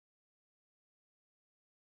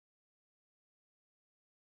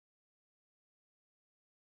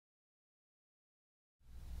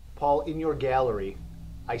Paul, in your gallery,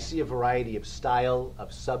 I see a variety of style,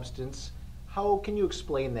 of substance. How can you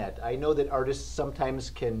explain that? I know that artists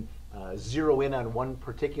sometimes can zero in on one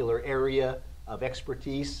particular area of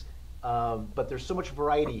expertise, but there's so much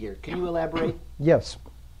variety here. Can you elaborate? Yes.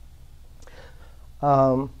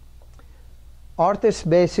 Artists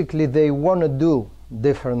basically, they want to do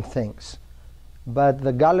different things, but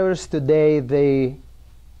the galleries today,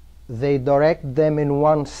 they direct them in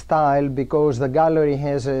one style because the gallery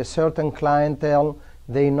has a certain clientele.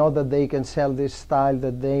 They know that they can sell this style,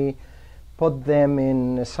 that they put them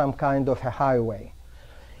in some kind of a highway.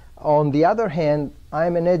 On the other hand,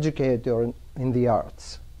 I'm an educator in the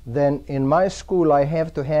arts. Then in my school, I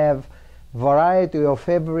have to have variety of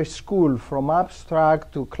every school, from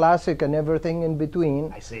abstract to classic and everything in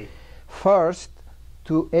between. I see. First,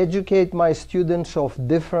 to educate my students of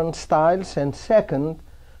different styles, and second,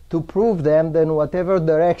 to prove them that whatever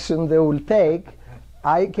direction they will take,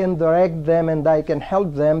 I can direct them and I can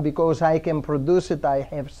help them because I can produce it. I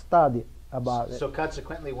have studied about it. So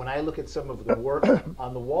consequently, when I look at some of the work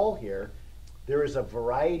on the wall here, there is a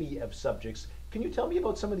variety of subjects. Can you tell me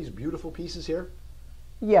about some of these beautiful pieces here?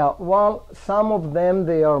 Yeah, well, some of them,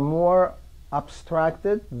 they are more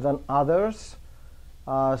abstracted than others.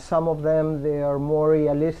 Some of them, they are more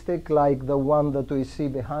realistic, like the one that we see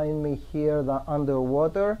behind me here, the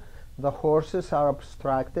underwater. The horses are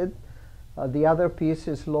abstracted. The other piece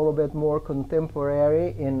is a little bit more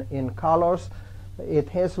contemporary in colors. It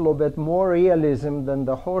has a little bit more realism than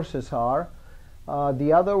the horses are.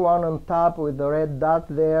 The other one on top with the red dot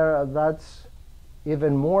there, that's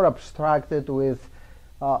even more abstracted with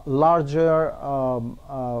larger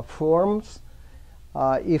forms.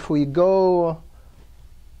 If we go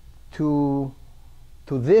to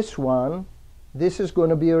this one, this is going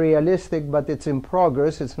to be realistic, but it's in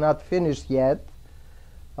progress. It's not finished yet.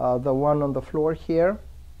 The one on the floor here.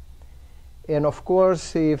 And of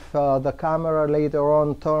course, if the camera later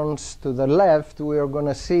on turns to the left, we are going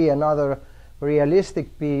to see another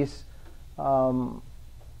realistic piece,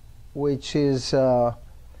 which is a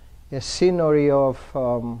scenery of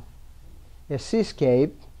a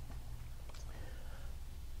seascape.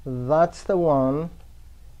 That's the one.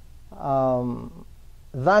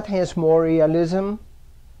 That has more realism.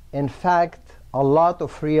 In fact, a lot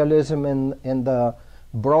of realism in the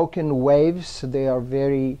broken waves. They are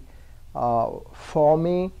very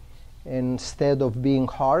foamy instead of being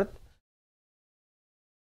hard.